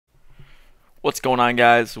What's going on,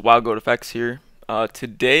 guys? WildGoatFX here.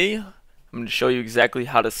 Today I'm going to show you exactly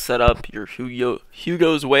how to set up your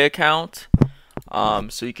Hugosway account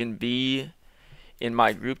so you can be in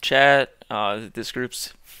my group chat. This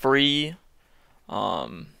group's free,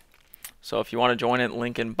 so if you want to join it,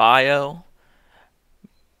 link in bio.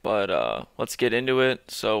 But let's get into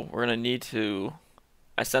it. So we're going to need to,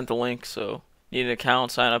 I sent the link, so need an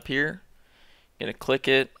account, sign up here. You're going to click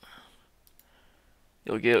it.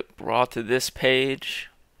 You'll get brought to this page.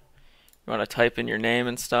 You want to type in your name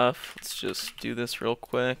and stuff. Let's just do this real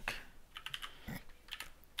quick.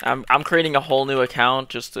 I'm creating a whole new account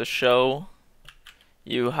just to show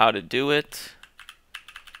you how to do it.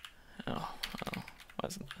 Oh, why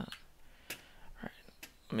isn't that? Alright,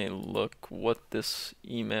 let me look what this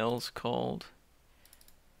email's called.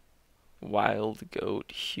 Wild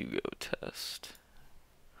Goat Hugo Test.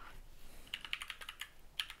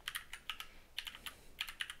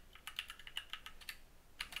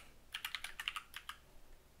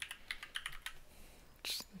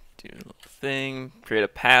 Do a little thing, create a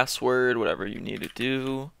password, whatever you need to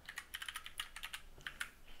do.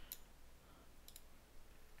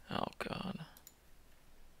 Oh god.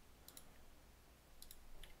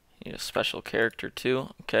 Need a special character too.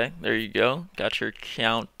 Okay, there you go. Got your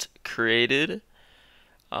account created.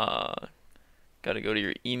 Gotta go to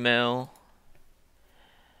your email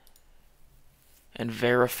and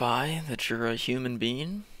verify that you're a human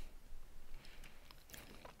being.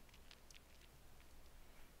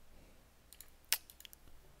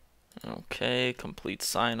 Okay, complete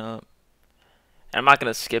sign up. And I'm not going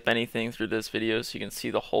to skip anything through this video so you can see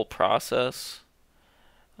the whole process.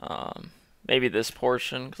 Maybe this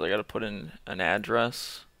portion because I got to put in an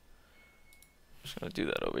address. I'm just going to do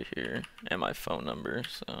that over here and my phone number.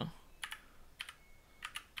 So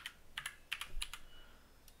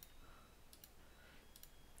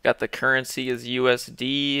got the currency as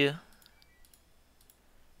USD.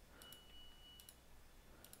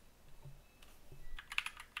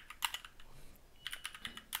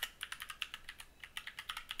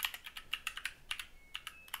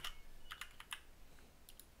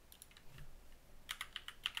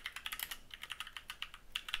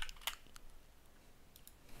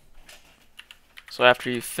 So after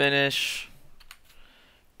you finish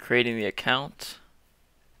creating the account,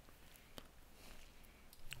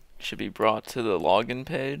 you should be brought to the login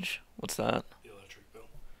page. What's that? The electric bill.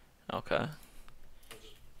 Okay. I'll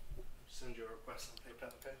just send you a request on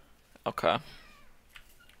PayPal, okay? Okay.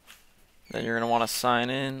 Then you're going to want to sign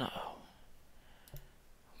in.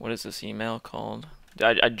 What is this email called?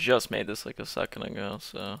 I just made this like a second ago,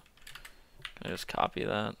 so can I just copy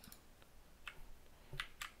that?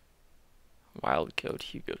 Wild Goat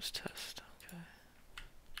Hugo's Test. Okay.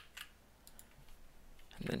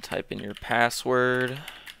 And then type in your password.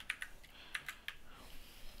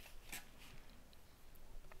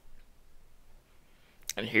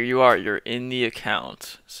 And here you are, you're in the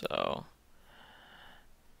account. So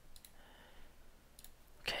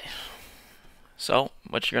okay. So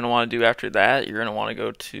what you're going to want to do after that, you're going to want to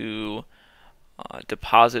go to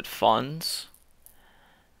deposit funds.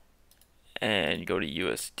 And you go to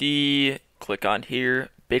USD, click on here,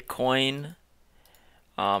 Bitcoin.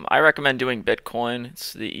 I recommend doing Bitcoin,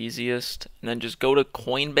 it's the easiest. And then just go to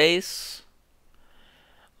Coinbase.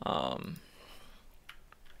 Go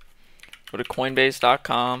to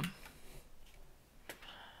Coinbase.com.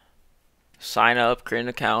 Sign up, create an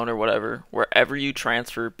account or whatever, wherever you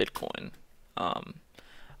transfer Bitcoin.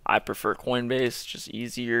 I prefer Coinbase, just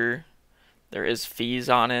easier. There is fees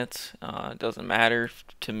on it. It doesn't matter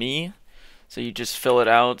to me. So you just fill it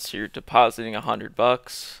out. So you're depositing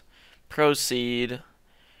 $100. Proceed.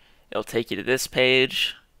 It'll take you to this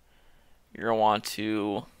page. You're gonna want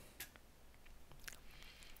to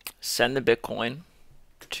send the Bitcoin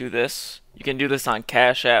to this. You can do this on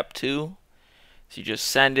Cash App too. So you just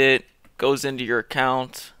send it, goes into your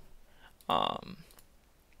account. Then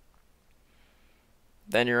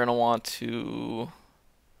you're gonna want to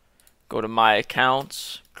go to My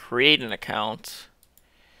Accounts, create an account.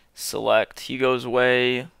 Select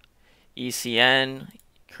Hugosway, ECN,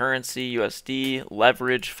 currency, USD,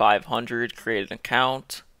 leverage 500, create an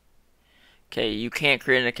account. Okay, you can't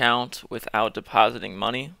create an account without depositing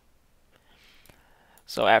money.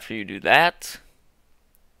 So after you do that,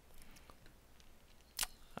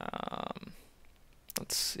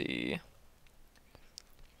 let's see,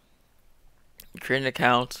 you create an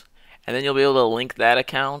account, and then you'll be able to link that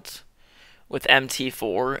account with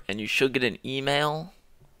MT4, and you should get an email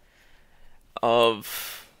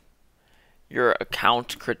of your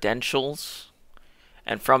account credentials,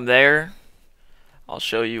 and from there I'll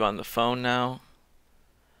show you on the phone now.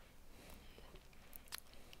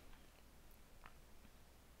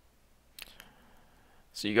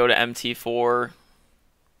 So you go to MT4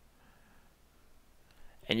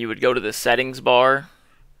 and you would go to the settings bar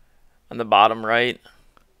on the bottom right,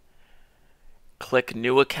 click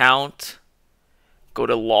new account, go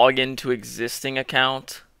to login to existing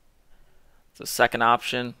account. It's the second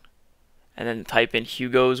option, and then type in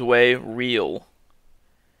Hugosway real.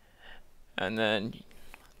 And then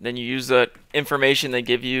you use the information they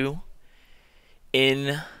give you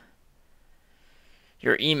in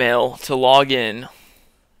your email to log in.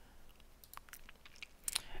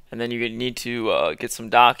 And then you need to get some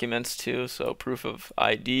documents too, so proof of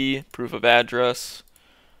ID, proof of address.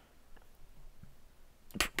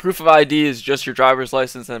 Proof of ID is just your driver's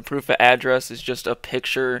license, and proof of address is just a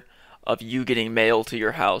picture of you getting mail to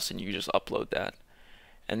your house, and you just upload that.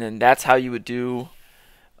 And then that's how you would do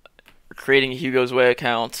creating a Hugosway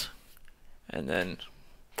account. And then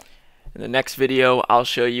in the next video, I'll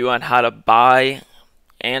show you on how to buy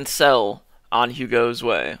and sell on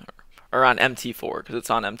Hugosway, or on MT4, because it's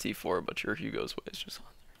on MT4, but your Hugosway is just on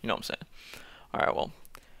there. You know what I'm saying? Alright, well,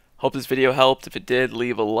 hope this video helped. If it did,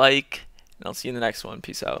 leave a like, and I'll see you in the next one.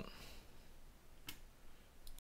 Peace out.